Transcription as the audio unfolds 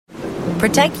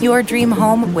Protect your dream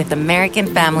home with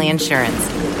American Family Insurance.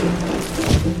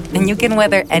 And you can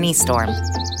weather any storm.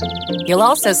 You'll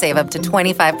also save up to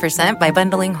 25% by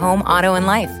bundling home, auto, and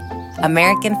life.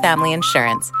 American Family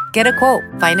Insurance. Get a quote.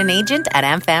 Find an agent at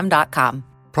amfam.com.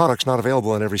 Products not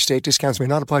available in every state. Discounts may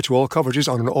not apply to all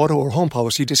coverages on an auto or home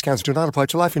policy. Discounts do not apply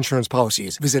to life insurance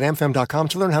policies. Visit amfam.com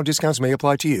to learn how discounts may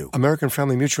apply to you. American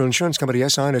Family Mutual Insurance Company,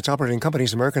 SI, and its operating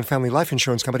companies, American Family Life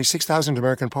Insurance Company, 6000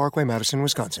 American Parkway, Madison,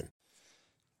 Wisconsin.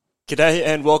 G'day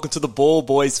and welcome to the Ball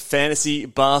Boys Fantasy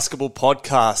Basketball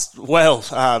Podcast. Well,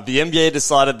 the NBA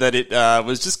decided that it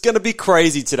was just going to be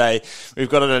crazy today. We've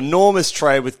got an enormous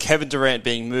trade with Kevin Durant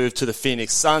being moved to the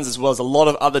Phoenix Suns, as well as a lot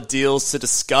of other deals to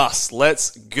discuss.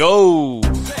 Let's go!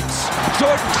 Jordan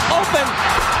open.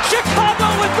 Chicago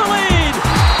with the lead.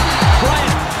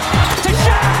 Bryant to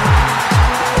Shaq.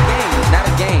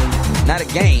 Not a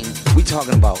game. We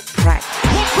talking about practice.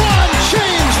 LeBron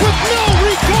James with no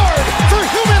regard for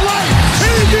human life.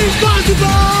 Anything's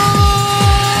possible.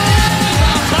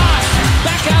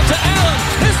 Back out to Allen.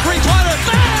 His three-pointer.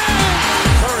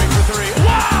 Curry for three.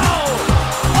 Wow!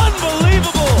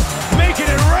 Unbelievable.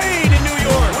 Making it rain in New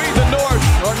York. We the North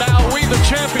are now we the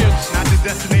champions. Not the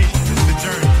destination, it's the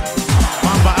journey.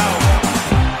 Mamba out.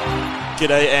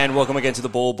 G'day and welcome again to the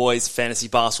Ball Boys Fantasy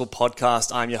Basketball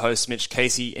Podcast. I'm your host, Mitch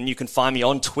Casey, and you can find me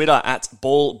on Twitter at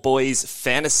Ball Boys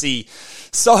Fantasy.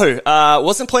 So,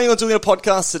 wasn't planning on doing a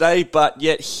podcast today, but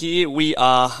yet here we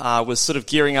are. We're sort of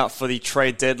gearing up for the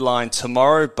trade deadline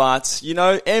tomorrow, but, you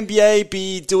know, NBA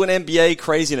be doing NBA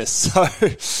craziness. So,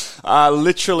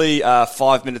 literally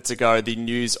 5 minutes ago, the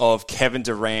news of Kevin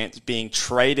Durant being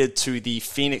traded to the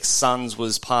Phoenix Suns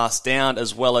was passed down,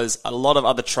 as well as a lot of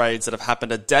other trades that have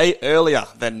happened a day earlier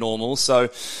than normal. So,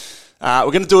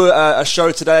 we're going to do a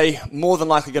show today, more than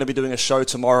likely going to be doing a show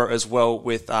tomorrow as well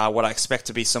with what I expect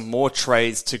to be some more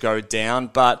trades to go down.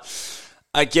 But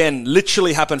again,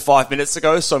 literally happened 5 minutes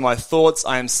ago, so my thoughts,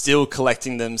 I am still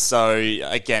collecting them. So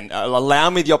again,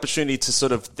 allow me the opportunity to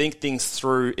sort of think things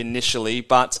through initially.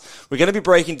 But we're going to be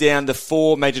breaking down the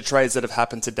four major trades that have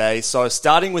happened today. So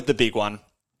starting with the big one.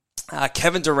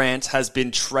 Kevin Durant has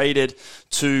been traded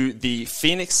to the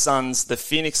Phoenix Suns. The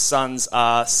Phoenix Suns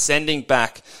are sending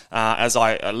back, as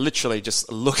I literally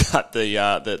just look at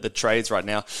the trades right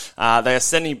now, they are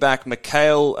sending back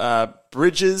Mikal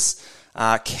Bridges,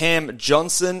 Cam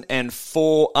Johnson, and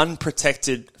 4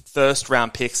 unprotected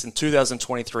first-round picks in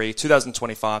 2023,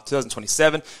 2025,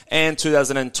 2027, and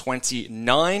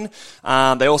 2029.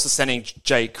 They're also sending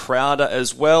Jay Crowder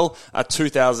as well, a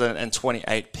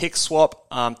 2028 pick swap.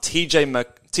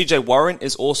 TJ Warren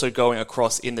is also going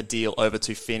across in the deal over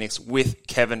to Phoenix with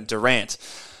Kevin Durant.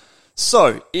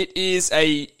 So, it is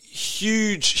a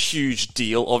huge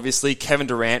deal. Obviously, Kevin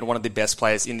Durant, one of the best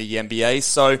players in the NBA.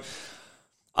 So,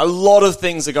 a lot of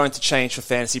things are going to change for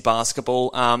fantasy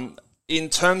basketball. In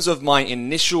terms of my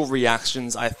initial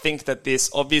reactions, I think that this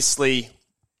obviously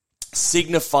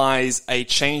signifies a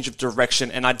change of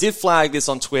direction. And I did flag this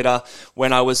on Twitter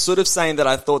when I was sort of saying that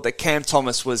I thought that Cam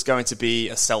Thomas was going to be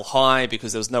a sell high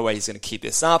because there was no way he's going to keep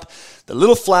this up. The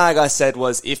little flag I said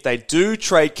was if they do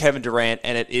trade Kevin Durant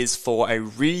and it is for a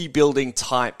rebuilding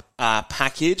type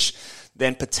package,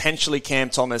 then potentially Cam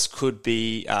Thomas could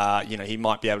be, he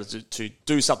might be able to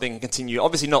do something and continue.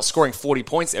 Obviously not scoring 40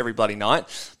 points every bloody night,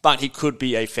 but he could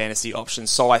be a fantasy option.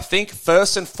 So I think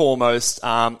first and foremost,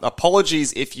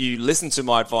 apologies if you listened to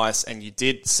my advice and you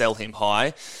did sell him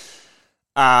high.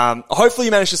 Hopefully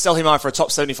you managed to sell him high for a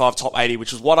top 75, top 80,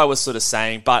 which is what I was sort of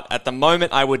saying. But at the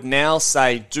moment, I would now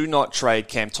say do not trade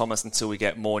Cam Thomas until we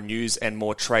get more news and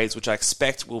more trades, which I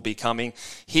expect will be coming.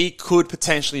 He could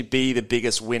potentially be the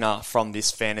biggest winner from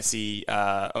this fantasy,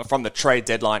 from the trade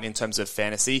deadline in terms of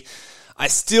fantasy. I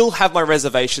still have my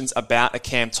reservations about a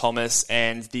Cam Thomas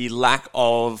and the lack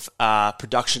of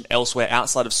production elsewhere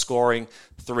outside of scoring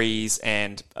threes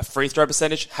and a free throw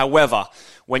percentage. However,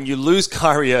 when you lose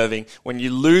Kyrie Irving, when you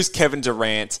lose Kevin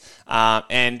Durant,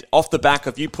 and off the back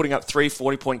of you putting up 3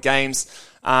 40-point games,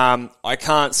 I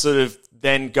can't sort of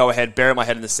then go ahead, bury my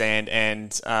head in the sand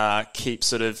and keep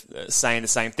sort of saying the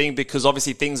same thing because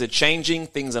obviously things are changing,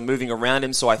 things are moving around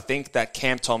him. So I think that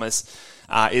Cam Thomas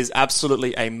is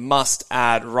absolutely a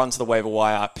must-add, run to the waiver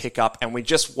wire pickup, and we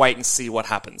just wait and see what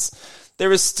happens.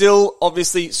 There is still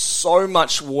obviously so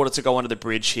much water to go under the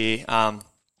bridge here.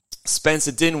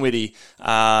 Spencer Dinwiddie,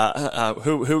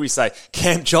 who we say,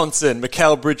 Cam Johnson,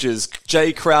 Mikal Bridges,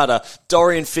 Jay Crowder,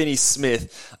 Dorian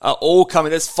Finney-Smith are all coming.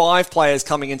 There's 5 players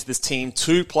coming into this team,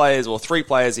 2 players or 3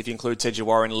 players if you include TJ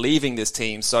Warren leaving this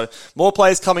team. So more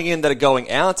players coming in that are going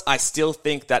out. I still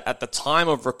think that at the time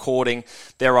of recording,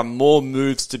 there are more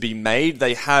moves to be made.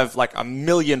 They have like 1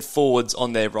 million forwards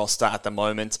on their roster at the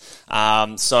moment.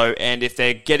 And if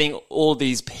they're getting all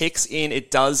these picks in,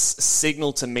 it does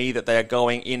signal to me that they are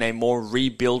going in a more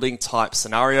rebuilding type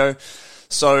scenario.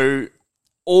 So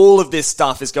all of this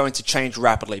stuff is going to change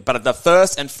rapidly. But the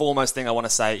first and foremost thing I want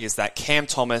to say is that Cam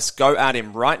Thomas, go at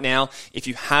him right now. If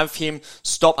you have him,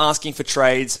 stop asking for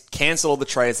trades, cancel all the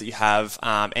trades that you have,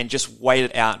 and just wait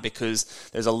it out because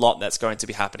there's a lot that's going to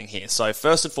be happening here. So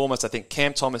first and foremost, I think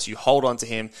Cam Thomas, you hold on to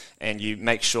him and you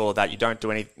make sure that you don't do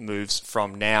any moves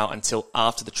from now until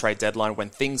after the trade deadline when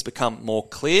things become more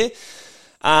clear.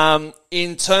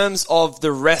 In terms of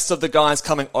the rest of the guys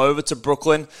coming over to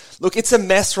Brooklyn, look, it's a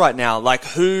mess right now. Like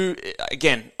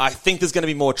again, I think there's going to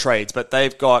be more trades, but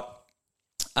they've got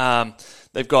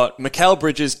Mikal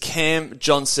Bridges, Cam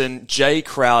Johnson, Jay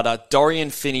Crowder, Dorian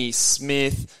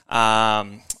Finney-Smith,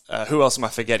 who else am I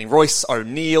forgetting? Royce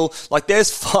O'Neal. Like, there's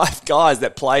 5 guys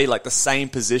that play like the same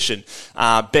position.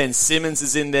 Ben Simmons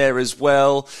is in there as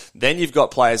well. Then you've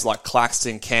got players like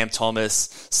Claxton, Cam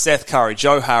Thomas, Seth Curry,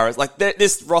 Joe Harris. Like,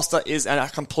 this roster is a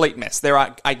complete mess.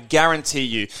 I guarantee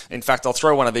you. In fact, I'll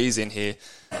throw one of these in here.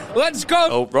 Let's go.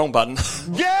 Oh, wrong button.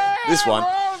 Yeah, This one.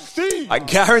 I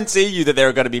guarantee you that there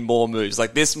are going to be more moves.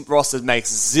 Like, this roster makes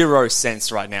 0 sense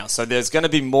right now. So there's going to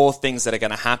be more things that are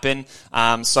going to happen.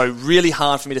 So really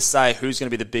hard for me to say who's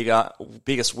going to be the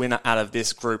biggest winner out of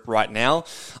this group right now.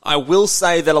 I will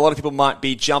say that a lot of people might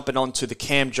be jumping onto the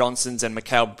Cam Johnsons and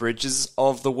Mikal Bridges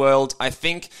of the world. I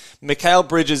think Mikal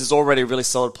Bridges is already a really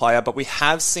solid player, but we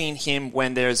have seen him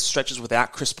when there's stretches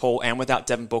without Chris Paul and without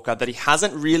Devin Booker that he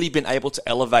hasn't really been able to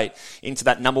elevate into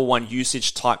that number 1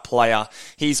 usage type player.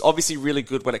 He's obviously really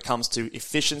good when it comes to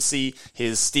efficiency,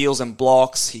 his steals and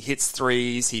blocks, he hits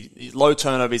threes, he low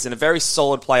turnovers, and a very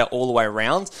solid player all the way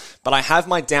around. But I have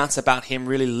my doubts about him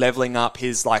really leveling up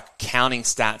his like counting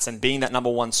stats and being that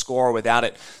number 1 scorer without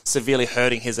it severely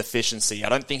hurting his efficiency. I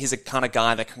don't think he's a kind of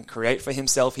guy that can create for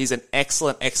himself. He's an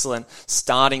excellent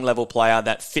starting level player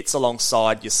that fits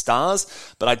alongside your stars,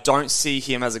 but I don't see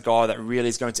him as a guy that really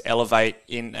is going to elevate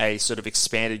in a sort of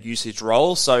expanded usage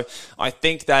role. So I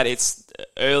think that it's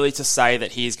early to say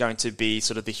that he is going to be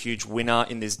sort of the huge winner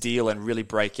in this deal and really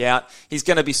break out. He's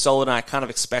going to be solid, and I kind of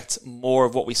expect more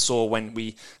of what we saw when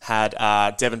we had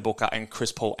Devin Booker and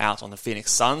Chris Paul out on the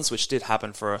Phoenix Suns, which did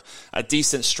happen for a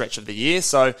decent stretch of the year.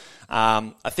 So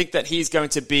I think that he's going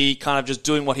to be kind of just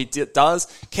doing what he does.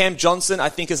 Cam Johnson, I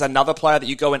think, is another player that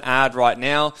you go and add right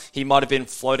now. He might have been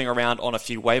floating around on a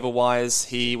few waiver wires.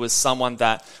 He was someone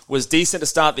that was decent to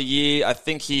start the year. I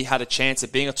think he had a chance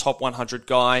at being a top 100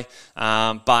 guy.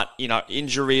 But,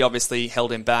 injury obviously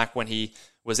held him back when he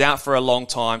was out for a long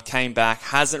time, came back,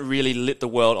 hasn't really lit the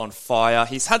world on fire.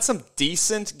 He's had some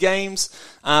decent games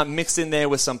mixed in there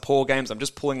with some poor games. I'm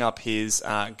just pulling up his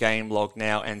game log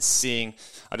now and seeing,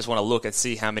 I just want to look and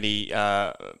see how many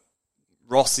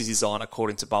rosters he's on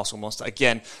according to Basketball Monster.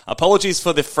 Again, apologies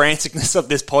for the franticness of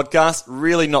this podcast.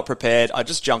 Really not prepared. I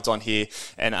just jumped on here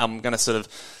and I'm going to sort of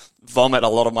vomit a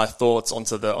lot of my thoughts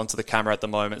onto the camera at the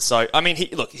moment. So, I mean,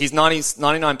 he's 99%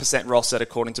 rostered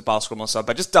according to Basketball Monster,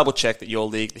 but just double check that your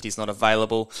league that he's not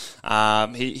available.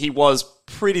 He was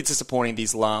pretty disappointing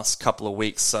these last couple of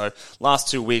weeks. So, last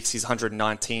 2 weeks he's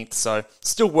 119th. So,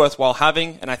 still worthwhile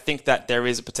having, and I think that there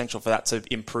is a potential for that to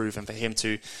improve and for him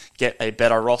to get a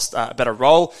better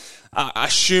role.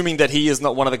 Assuming that he is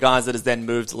not one of the guys that is then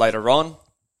moved later on,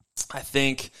 I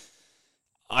think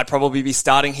I'd probably be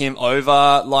starting him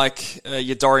over like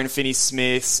your Dorian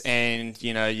Finney-Smiths and,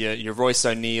 your Royce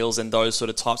O'Neals and those sort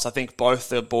of types. I think both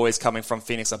the boys coming from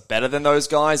Phoenix are better than those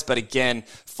guys. But again,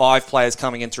 5 players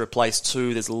coming in to replace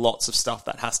 2. There's lots of stuff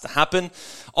that has to happen.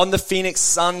 On the Phoenix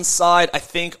Suns side, I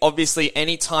think obviously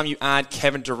anytime you add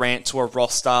Kevin Durant to a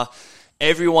roster,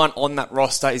 everyone on that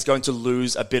roster is going to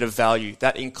lose a bit of value.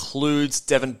 That includes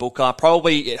Devin Booker.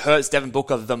 Probably it hurts Devin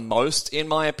Booker the most, in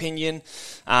my opinion.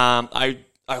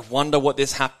 I wonder what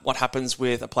happens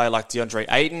with a player like DeAndre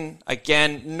Ayton.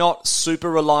 Again, not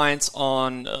super reliant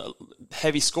on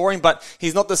heavy scoring, but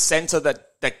he's not the center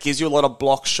that gives you a lot of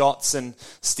block shots and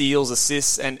steals,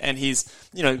 assists, and he's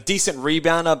decent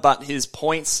rebounder, but his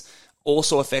points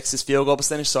also affects his field goal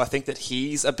percentage, so I think that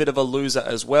he's a bit of a loser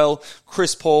as well.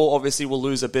 Chris Paul obviously will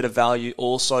lose a bit of value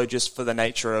also just for the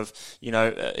nature of,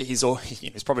 he's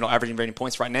probably not averaging very many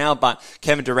points right now, but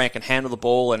Kevin Durant can handle the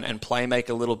ball and play make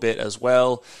a little bit as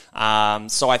well.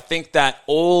 So I think that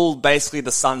all basically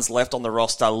the Suns left on the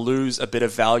roster lose a bit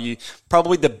of value.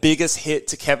 Probably the biggest hit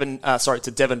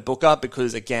to Devin Booker,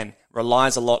 because again,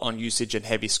 relies a lot on usage and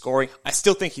heavy scoring. I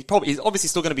still think he's obviously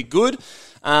still going to be good.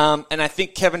 And I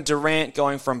think Kevin Durant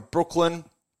going from Brooklyn,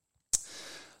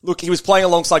 look, he was playing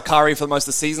alongside Curry for most of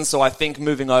the season, so I think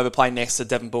moving over, playing next to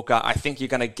Devin Booker, I think you're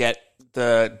going to get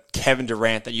the Kevin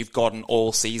Durant that you've gotten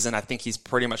all season. I think he's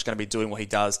pretty much going to be doing what he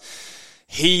does.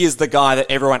 He is the guy that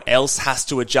everyone else has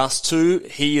to adjust to.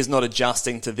 He is not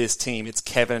adjusting to this team. It's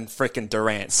Kevin frickin'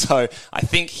 Durant. So I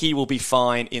think he will be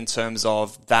fine in terms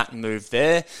of that move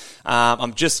there.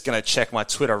 I'm just going to check my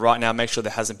Twitter right now, make sure there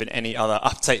hasn't been any other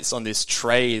updates on this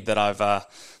trade that I've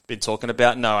been talking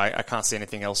about. No, I can't see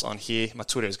anything else on here. My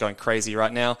Twitter is going crazy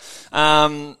right now.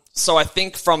 So I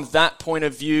think from that point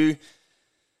of view,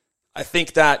 I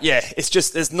think that, it's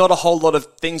just, there's not a whole lot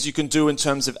of things you can do in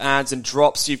terms of adds and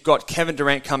drops. You've got Kevin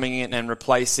Durant coming in and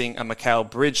replacing a Mikal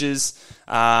Bridges.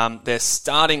 Their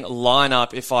starting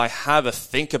lineup, if I have a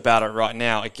think about it right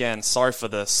now, again, sorry for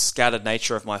the scattered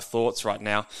nature of my thoughts right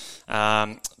now.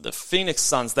 The Phoenix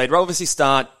Suns, they'd obviously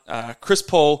start Chris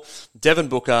Paul, Devin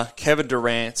Booker, Kevin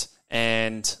Durant,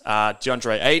 and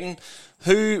DeAndre Ayton.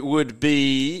 Who would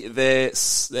be their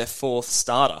fourth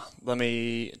starter? Let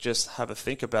me just have a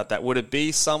think about that. Would it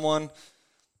be someone?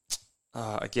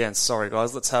 Again, sorry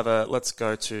guys. Let's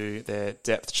go to their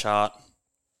depth chart.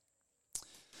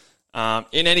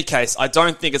 In any case, I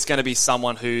don't think it's going to be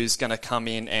someone who's going to come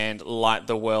in and light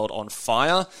the world on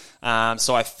fire.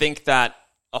 So I think that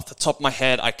off the top of my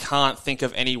head, I can't think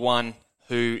of anyone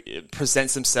who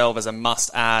presents themselves as a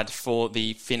must-add for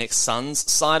the Phoenix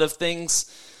Suns side of things.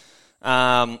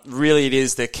 Really, it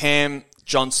is the Cam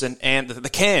Johnson and the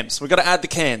Cams. We've got to add the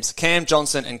Cams. Cam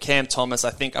Johnson and Cam Thomas,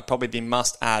 I think, are probably the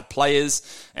must-add players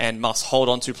and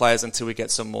must-hold-on-to players until we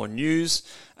get some more news.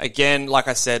 Again, like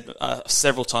I said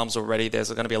several times already, there's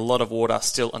going to be a lot of water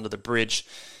still under the bridge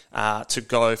to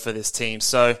go for this team.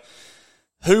 So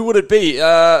who would it be?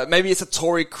 Maybe it's a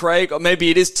Torrey Craig, or maybe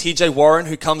it is TJ Warren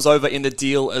who comes over in the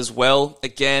deal as well.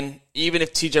 Again, even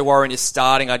if TJ Warren is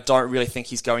starting, I don't really think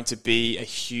he's going to be a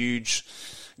huge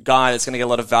guy that's going to get a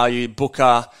lot of value.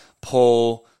 Booker,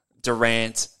 Paul,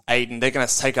 Durant, Ayton, they're going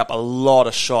to take up a lot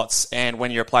of shots. And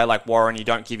when you're a player like Warren, you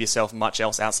don't give yourself much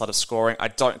else outside of scoring. I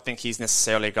don't think he's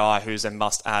necessarily a guy who's a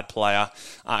must-add player.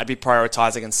 I'd be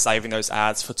prioritizing and saving those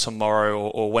ads for tomorrow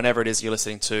or whenever it is you're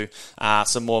listening to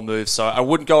some more moves. So I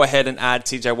wouldn't go ahead and add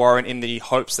TJ Warren in the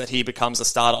hopes that he becomes a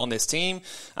starter on this team,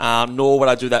 nor would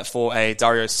I do that for a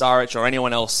Dario Saric or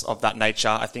anyone else of that nature.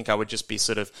 I think I would just be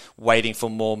sort of waiting for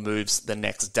more moves the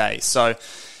next day. So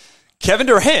Kevin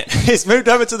Durant has moved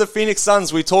over to the Phoenix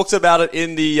Suns. We talked about it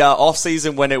in the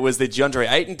offseason when it was the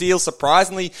DeAndre Ayton deal.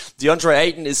 Surprisingly, DeAndre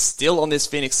Ayton is still on this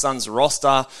Phoenix Suns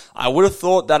roster. I would have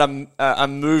thought that a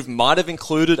move might have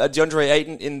included a DeAndre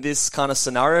Ayton in this kind of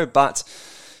scenario, but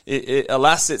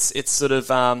alas, it's sort of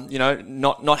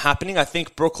not happening. I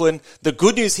think Brooklyn. The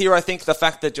good news here, I think, the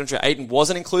fact that DeAndre Ayton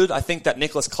wasn't included. I think that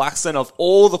Nicholas Claxton, of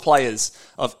all the players,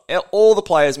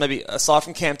 maybe aside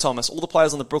from Cam Thomas, all the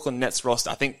players on the Brooklyn Nets roster,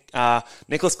 I think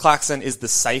Nicholas Claxton is the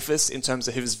safest in terms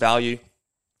of his value.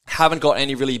 Haven't got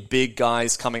any really big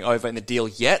guys coming over in the deal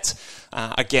yet.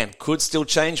 Again, could still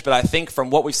change, but I think from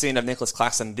what we've seen of Nicholas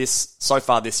Claxton so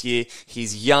far this year,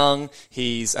 he's young,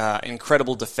 he's an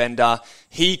incredible defender.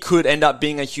 He could end up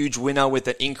being a huge winner with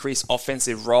an increased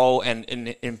offensive role and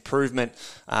an improvement.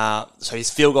 So his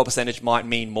field goal percentage might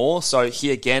mean more. So he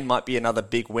again might be another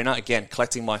big winner. Again,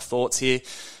 collecting my thoughts here.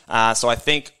 So I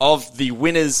think of the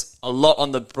winners, a lot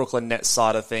on the Brooklyn Nets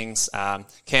side of things,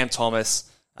 Cam Thomas,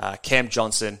 Cam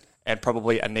Johnson, and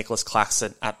probably a Nicholas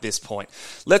Claxton at this point.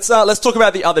 Let's talk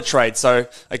about the other trade. So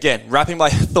again, wrapping my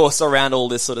thoughts around all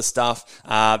this sort of stuff.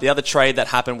 The other trade that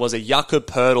happened was a Jakob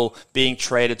Poeltl being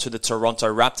traded to the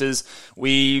Toronto Raptors.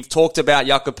 We've talked about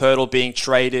Jakob Poeltl being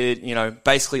traded,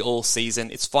 basically all season.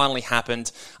 It's finally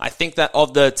happened. I think that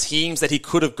of the teams that he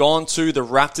could have gone to, the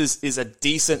Raptors is a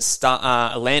decent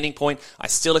landing point. I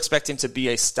still expect him to be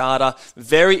a starter.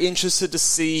 Very interested to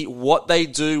see what they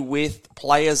do with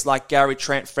players like Gary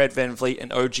Trent, Fred VanVleet,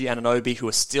 and OG Anunoby, who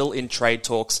are still in trade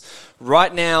talks.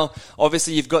 Right now,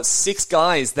 obviously, you've got 6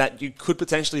 guys that you could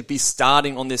potentially be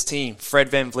starting on this team. Fred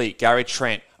VanVleet, Gary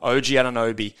Trent, OG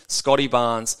Anunoby, Scotty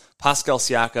Barnes, Pascal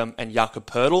Siakam, and Jakob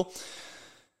Poeltl.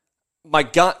 my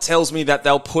gut tells me that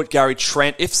they'll put Gary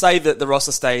Trent. If, say, that the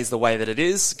roster stays the way that it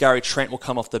is, Gary Trent will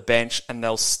come off the bench and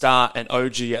they'll start an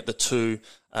OG at the 2,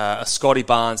 a Scotty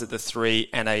Barnes at the 3,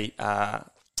 and a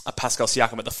Pascal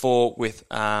Siakam at the 4 with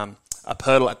a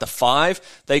Pirtle at the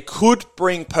 5. They could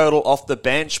bring Pirtle off the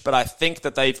bench, but I think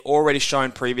that they've already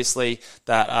shown previously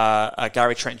that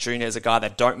Gary Trent Jr. is a guy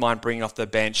that don't mind bringing off the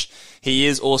bench. He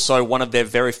is also one of their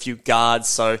very few guards,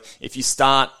 so if you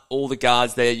start all the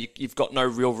guards there, you've got no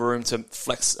real room to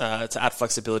flex to add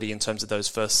flexibility in terms of those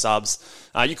first subs.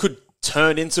 You could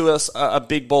turn into a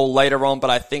big ball later on,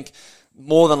 but I think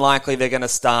more than likely they're going to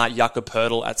start Jakob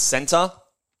Pirtle at center.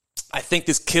 I think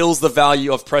this kills the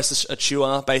value of Precious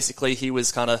Achiuwa. Basically, he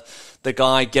was kind of the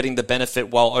guy getting the benefit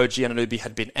while OG Anunoby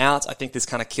had been out. I think this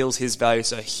kind of kills his value,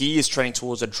 so he is trending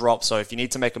towards a drop. So if you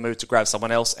need to make a move to grab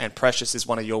someone else, and Precious is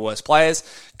one of your worst players,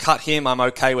 cut him. I'm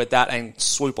okay with that, and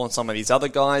swoop on some of these other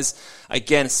guys.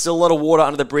 Again, still a lot of water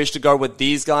under the bridge to go with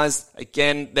these guys.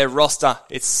 Again, their roster,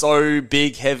 it's so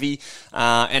big, heavy,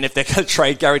 and if they're going to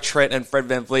trade Gary Trent and Fred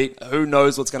VanVleet, who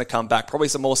knows what's going to come back? Probably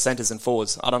some more centers and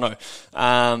forwards. I don't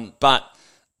know. But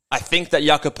I think that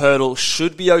Jakob Pirtle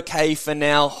should be okay for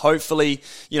now. Hopefully,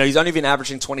 he's only been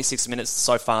averaging 26 minutes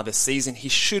so far this season. He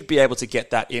should be able to get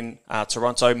that in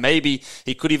Toronto. Maybe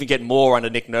he could even get more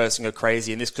under Nick Nurse and go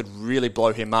crazy, and this could really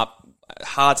blow him up.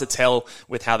 Hard to tell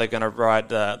with how they're going to ride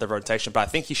the rotation, but I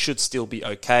think he should still be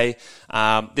okay.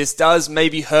 This does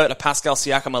maybe hurt a Pascal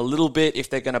Siakam a little bit if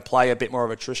they're going to play a bit more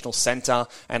of a traditional center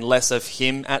and less of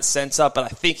him at center, but I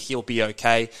think he'll be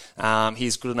okay.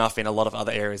 He's good enough in a lot of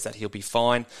other areas that he'll be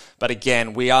fine. But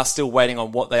again, we are still waiting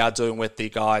on what they are doing with the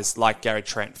guys like Gary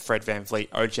Trent, Fred VanVleet,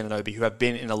 OG Anunoby, who have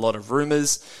been in a lot of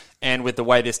rumors. And with the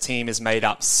way this team is made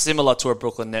up, similar to a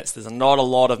Brooklyn Nets, there's not a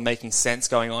lot of making sense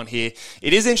going on here.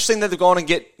 It is interesting that they've gone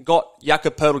and got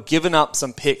Jakob Pirtle, given up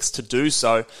some picks to do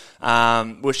so,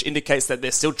 which indicates that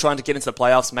they're still trying to get into the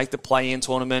playoffs, make the play-in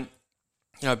tournament,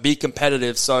 be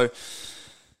competitive. So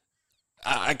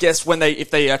I guess if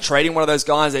they are trading one of those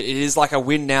guys, it is like a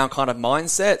win now kind of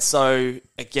mindset. So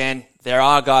again, there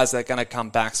are guys that are going to come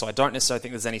back, so I don't necessarily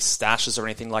think there's any stashes or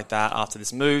anything like that after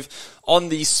this move. On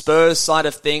the Spurs side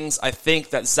of things, I think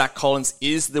that Zach Collins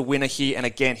is the winner here, and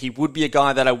again, he would be a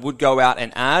guy that I would go out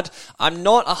and add. I'm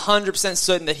not 100%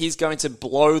 certain that he's going to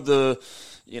blow the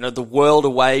world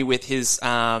away with his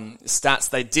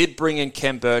stats. They did bring in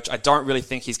Kem Birch. I don't really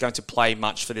think he's going to play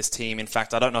much for this team. In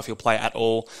fact, I don't know if he'll play at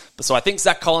all. But so I think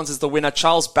Zach Collins is the winner.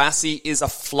 Charles Bassey is a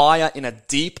flyer in a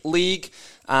deep league.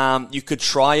 You could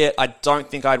try it. I don't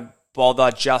think I'd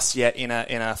bother just yet in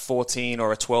a 14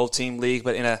 or a 12 team league,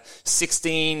 but in a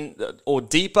 16 or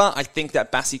deeper, I think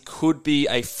that Bassey could be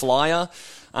a flyer.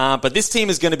 But this team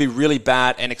is going to be really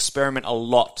bad and experiment a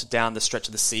lot down the stretch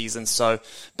of the season. So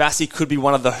Bassey could be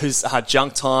one of those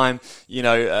junk time,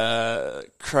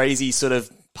 crazy sort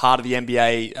of part of the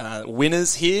NBA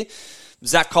winners here.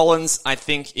 Zach Collins, I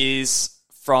think, is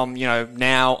from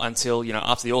now until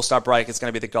after the All-Star break, it's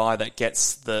going to be the guy that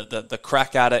gets the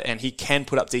crack at it, and he can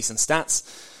put up decent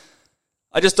stats.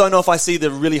 I just don't know if I see the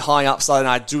really high upside, and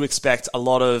I do expect a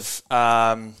lot of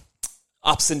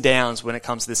ups and downs when it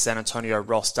comes to this San Antonio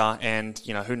roster, and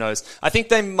who knows. I think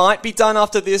they might be done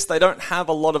after this. They don't have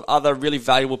a lot of other really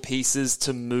valuable pieces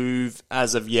to move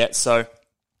as of yet, so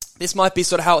this might be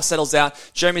sort of how it settles out.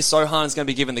 Jeremy Sohan is going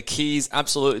to be given the keys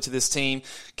absolutely to this team.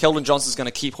 Keldon Johnson is going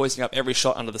to keep hoisting up every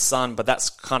shot under the sun, but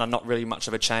that's kind of not really much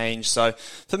of a change. So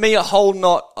for me,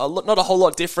 not a whole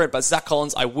lot different, but Zach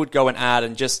Collins I would go and add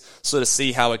and just sort of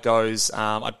see how it goes.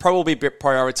 I'd probably be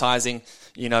prioritizing,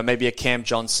 maybe a Cam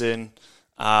Johnson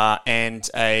and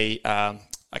a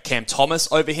Cam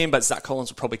Thomas over him, but Zach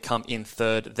Collins would probably come in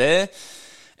third there.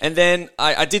 And then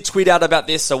I did tweet out about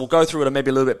this, so we'll go through it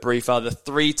maybe a little bit briefer. The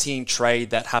 3-team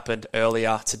trade that happened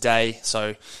earlier today.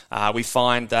 So we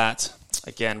find that,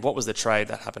 again, what was the trade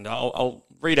that happened? I'll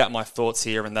read out my thoughts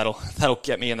here, and that'll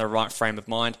get me in the right frame of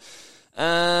mind.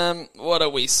 What do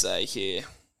we say here?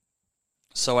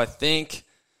 So I think...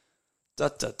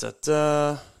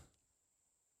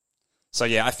 So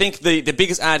yeah, I think the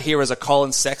biggest ad here is a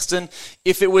Colin Sexton.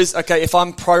 If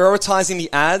I'm prioritizing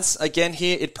the ads again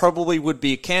here, it probably would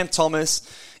be a Cam Thomas.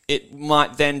 It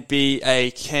might then be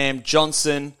a Cam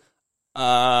Johnson,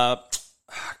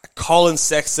 Colin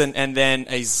Sexton, and then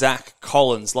a Zach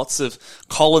Collins. Lots of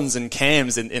Collins and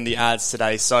Cams in the ads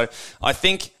today. So I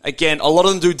think, again, a lot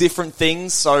of them do different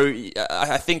things. So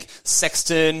I think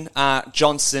Sexton,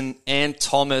 Johnson, and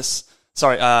Thomas.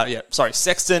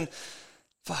 Sexton.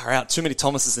 far out, too many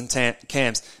Thomases and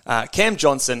Cams. Cam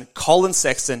Johnson, Colin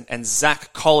Sexton, and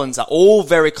Zach Collins are all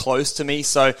very close to me,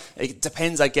 so it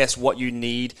depends, I guess, what you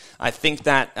need. I think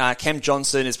that Cam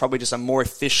Johnson is probably just a more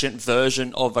efficient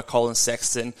version of a Colin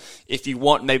Sexton. If you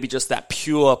want maybe just that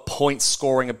pure point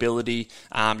scoring ability,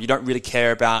 you don't really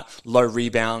care about low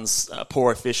rebounds,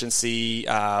 poor efficiency,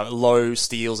 low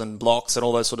steals and blocks and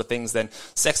all those sort of things, then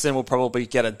Sexton will probably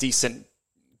get a decent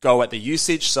go at the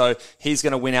usage, so he's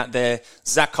going to win out there.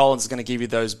 Zach Collins is going to give you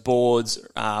those boards,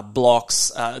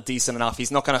 blocks, decent enough.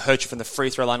 He's not going to hurt you from the free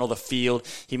throw line or the field.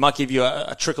 He might give you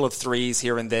a trickle of threes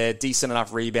here and there, decent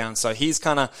enough rebounds. So he's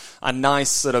kind of a nice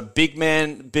sort of big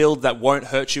man build that won't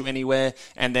hurt you anywhere.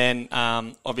 And then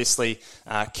obviously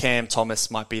Cam Thomas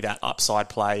might be that upside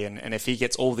play, and if he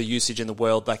gets all the usage in the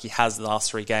world like he has the last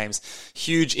 3 games,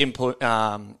 huge input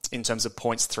in terms of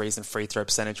points, threes, and free throw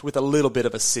percentage, with a little bit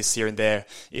of assists here and there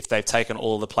if they've taken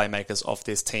all the playmakers off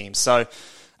this team. So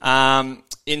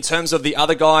in terms of the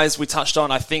other guys we touched on,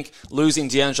 I think losing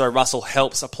D'Angelo Russell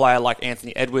helps a player like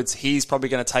Anthony Edwards. He's probably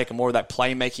going to take more of that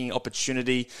playmaking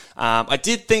opportunity. I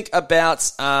did think about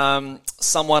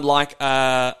someone like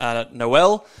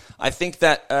Noel. I think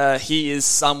that he is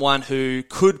someone who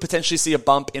could potentially see a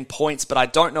bump in points, but I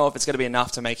don't know if it's going to be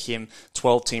enough to make him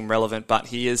 12-team relevant. But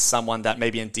he is someone that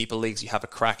maybe in deeper leagues you have a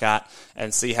crack at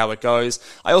and see how it goes.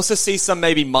 I also see some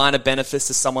maybe minor benefits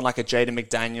to someone like a Jaden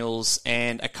McDaniels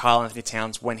and a Karl Anthony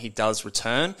Towns when he does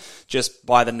return, just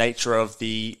by the nature of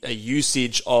the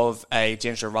usage of a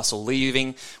D'Angelo Russell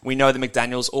leaving. We know that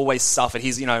McDaniels always suffered.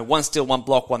 He's, 1 steal, 1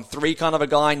 block, 1 3 kind of a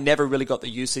guy, never really got the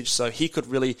usage, so he could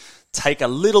really take a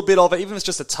little bit of it, even if it's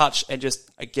just a touch, and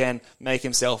just, again, make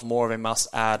himself more of a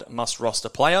must-add, must-roster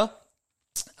player.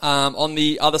 On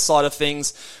the other side of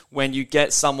things, when you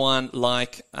get someone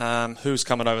like, who's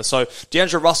coming over? So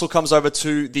D'Angelo Russell comes over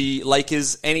to the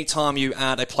Lakers. Anytime you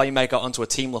add a playmaker onto a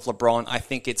team with LeBron, I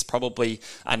think it's probably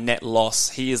a net loss.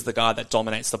 He is the guy that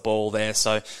dominates the ball there.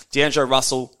 So D'Angelo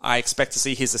Russell, I expect to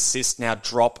see his assists now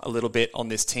drop a little bit on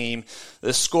this team.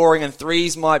 The scoring and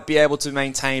threes might be able to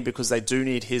maintain because they do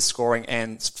need his scoring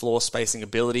and floor spacing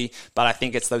ability, but I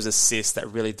think it's those assists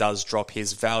that really does drop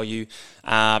his value.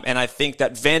 And I think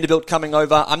that Vanderbilt coming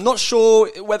over, I'm not sure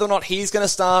whether or not he's going to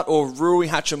start or Rui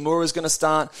Hachimura is going to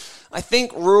start. I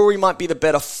think Rui might be the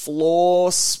better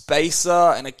floor spacer,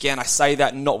 and again, I say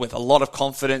that not with a lot of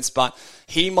confidence, but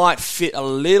he might fit a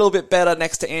little bit better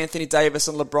next to Anthony Davis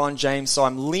and LeBron James, so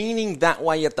I'm leaning that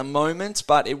way at the moment,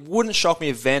 but it wouldn't shock me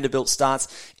if Vanderbilt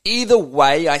starts. Either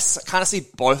way, I kind of see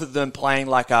both of them playing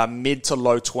like a mid to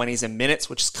low 20s in minutes,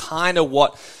 which is kind of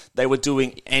what they were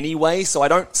doing anyway, so I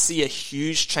don't see a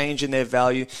huge change in their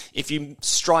value. If you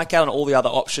strike out on all the other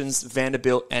options,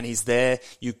 Vanderbilt, and he's there,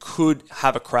 you could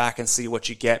have a crack and see what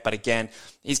you get. But again,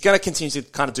 he's going to continue to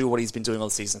kind of do what he's been doing all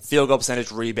the season. Field goal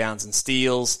percentage, rebounds, and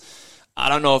steals. I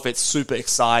don't know if it's super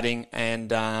exciting,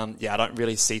 and I don't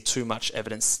really see too much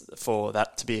evidence for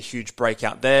that to be a huge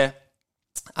breakout there.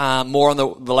 More on the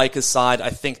Lakers side,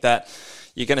 I think that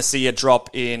you're going to see a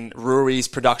drop in Rui's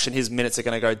production. His minutes are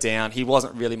going to go down. He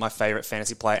wasn't really my favorite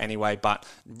fantasy player anyway, but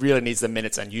really needs the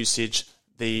minutes and usage.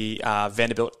 The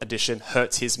Vanderbilt addition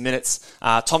hurts his minutes.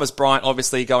 Thomas Bryant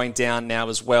obviously going down now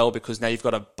as well, because now you've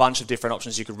got a bunch of different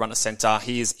options you could run at center.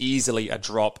 He is easily a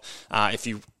drop if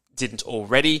you didn't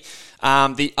already.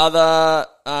 The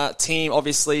other team,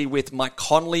 obviously, with Mike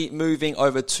Conley moving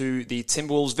over to the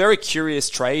Timberwolves. Very curious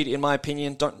trade, in my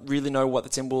opinion. Don't really know what the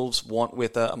Timberwolves want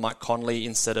with a Mike Conley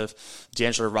instead of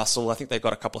D'Angelo Russell. I think they've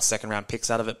got a couple of second-round picks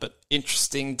out of it, but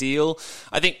interesting deal.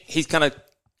 I think he's kind of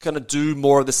going to do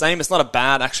more of the same. It's not a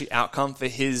bad, actually, outcome for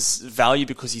his value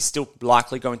because he's still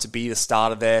likely going to be the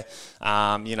starter there,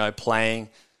 playing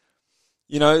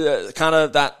kind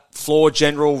of that floor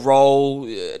general role,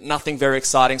 nothing very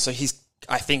exciting. So he's,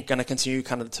 I think, going to continue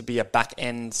kind of to be a back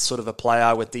end sort of a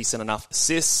player with decent enough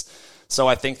assists. So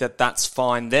I think that that's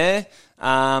fine there.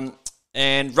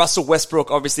 And Russell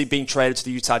Westbrook obviously being traded to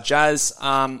the Utah Jazz.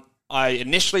 I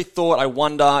initially thought, I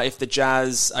wonder if the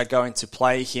Jazz are going to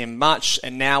play him much,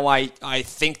 and now I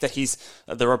think that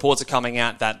the reports are coming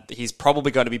out that he's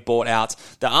probably going to be bought out.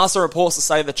 There are some reports to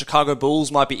say that Chicago Bulls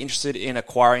might be interested in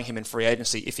acquiring him in free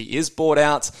agency if he is bought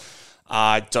out.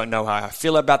 I don't know how I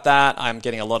feel about that. I'm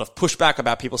getting a lot of pushback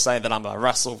about people saying that I'm a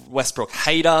Russell Westbrook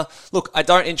hater. Look, I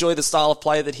don't enjoy the style of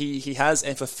play that he has,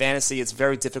 and for fantasy, it's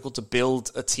very difficult to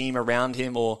build a team around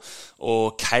him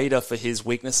or cater for his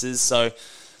weaknesses. So,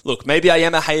 look, maybe I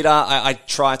am a hater. I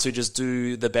try to just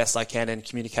do the best I can in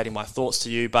communicating my thoughts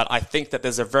to you, but I think that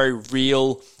there's a very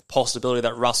real possibility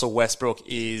that Russell Westbrook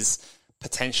is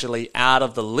potentially out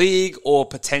of the league, or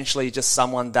potentially just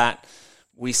someone that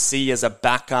we see as a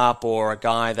backup or a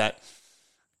guy that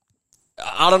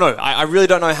I don't know. I really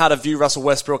don't know how to view Russell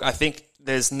Westbrook. I think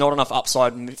there's not enough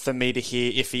upside for me to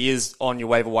hear if he is on your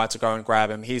waiver wire to go and grab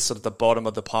him. He's sort of the bottom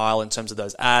of the pile in terms of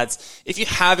those ads. If you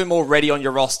have him already on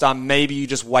your roster, maybe you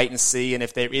just wait and see. And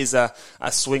if there is a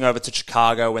swing over to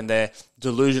Chicago when they're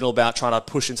delusional about trying to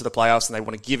push into the playoffs and they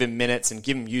want to give him minutes and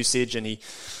give him usage and he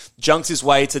junks his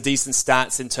way to decent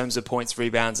stats in terms of points,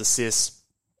 rebounds, assists,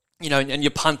 and you're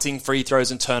punting free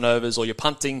throws and turnovers, or you're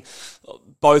punting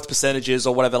both percentages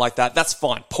or whatever like that, that's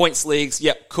fine. Points leagues,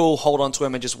 yep, cool, hold on to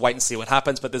him and just wait and see what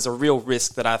happens. But there's a real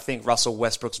risk that I think Russell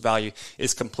Westbrook's value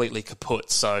is completely kaput.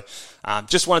 So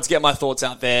just wanted to get my thoughts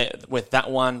out there with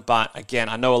that one. But again,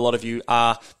 I know a lot of you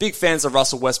are big fans of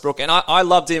Russell Westbrook, and I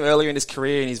loved him earlier in his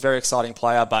career, and he's a very exciting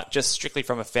player. But just strictly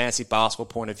from a fantasy basketball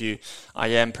point of view, I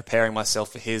am preparing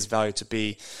myself for his value to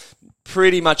be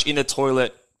pretty much in the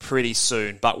toilet pretty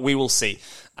soon, but we will see.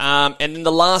 And then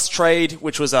the last trade,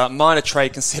 which was a minor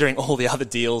trade considering all the other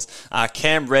deals,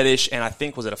 Cam Reddish, and I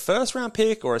think, was it a first round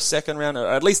pick or a second round, or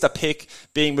at least a pick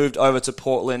being moved over to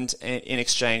Portland in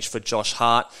exchange for Josh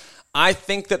Hart. I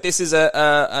think that this is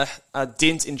a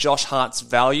dent in Josh Hart's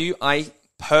value. I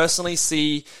personally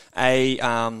see a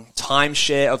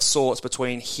timeshare of sorts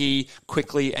between he,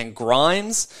 Quickly, and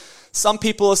Grimes. Some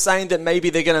people are saying that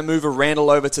maybe they're going to move a Randall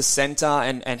over to center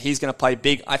and he's going to play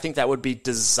big. I think that would be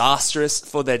disastrous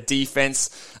for their defense.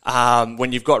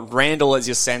 When you've got Randall as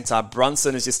your center,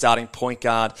 Brunson as your starting point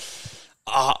guard,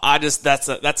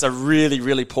 that's a really,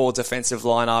 really poor defensive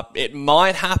lineup. It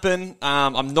might happen.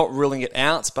 I'm not ruling it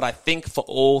out, but I think for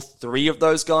all three of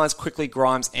those guys, Quickly,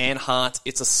 Grimes, and Hart,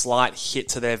 it's a slight hit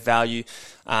to their value.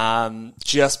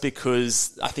 Just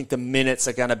because I think the minutes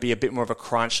are going to be a bit more of a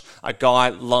crunch. A guy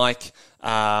like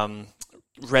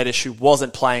Reddish, who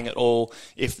wasn't playing at all,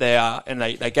 if they are, and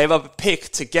they gave up a pick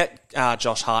to get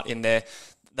Josh Hart in there,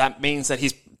 that means that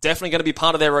he's definitely going to be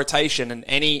part of their rotation, and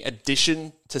any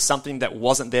addition to something that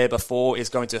wasn't there before is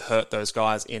going to hurt those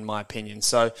guys, in my opinion.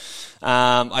 So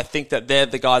I think that they're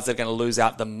the guys that are going to lose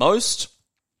out the most.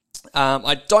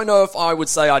 I don't know if I would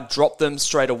say I'd drop them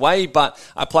straight away, but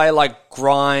a player like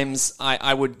Grimes,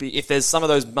 I would be, if there's some of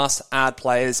those must-add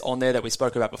players on there that we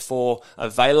spoke about before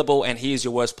available and he is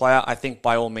your worst player, I think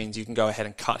by all means you can go ahead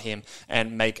and cut him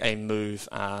and make a move.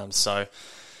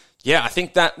 Yeah, I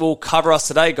think that will cover us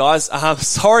today, guys.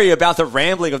 Sorry about the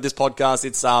rambling of this podcast.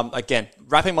 It's, again,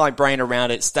 wrapping my brain around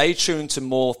it. Stay tuned to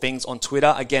more things on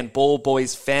Twitter. Again, Ball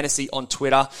Boys Fantasy on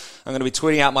Twitter. I'm going to be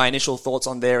tweeting out my initial thoughts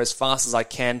on there as fast as I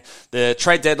can. The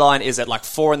trade deadline is at like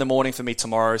 4 a.m. for me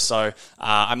tomorrow, so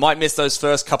I might miss those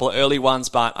first couple of early ones,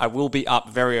 but I will be up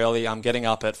very early. I'm getting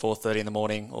up at 4:30 in the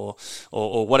morning or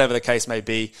whatever the case may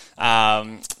be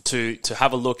to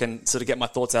have a look and sort of get my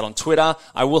thoughts out on Twitter.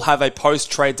 I will have a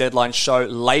post-trade deadline show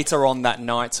later on that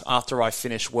night after I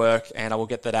finish work, and I will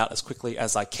get that out as quickly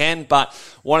as I can, but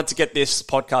wanted to get this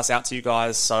podcast out to you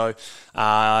guys so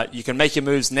you can make your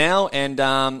moves now, and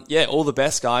yeah, all the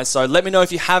best, guys. So let me know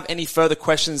if you have any further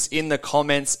questions in the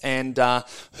comments, and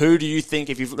who do you think,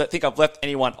 if you think I've left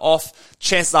anyone off,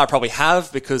 chances are I probably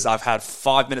have, because I've had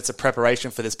 5 minutes of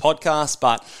preparation for this podcast,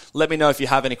 but let me know if you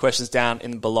have any questions down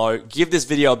in below. Give this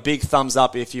video a big thumbs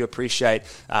up if you appreciate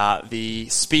the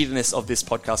speediness of this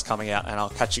podcast coming out, and I'll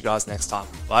catch you guys next time.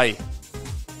 Bye.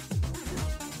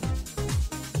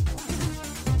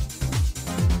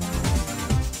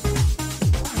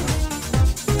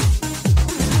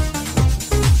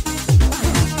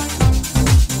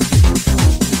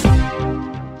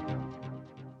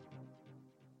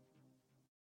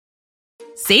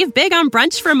 Save big on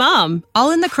brunch for mom,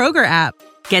 all in the Kroger app.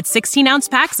 Get 16-ounce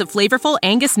packs of flavorful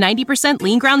Angus 90%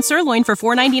 lean ground sirloin for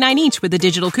 $4.99 each with a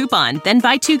digital coupon. Then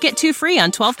buy 2, get 2 free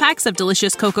on 12 packs of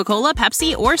delicious Coca-Cola,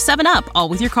 Pepsi, or 7-Up, all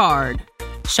with your card.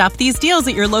 Shop these deals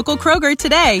at your local Kroger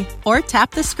today, or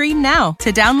tap the screen now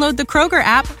to download the Kroger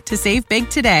app to save big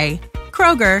today.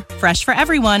 Kroger, fresh for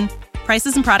everyone.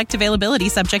 Prices and product availability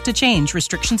subject to change.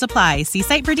 Restrictions apply. See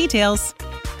site for details.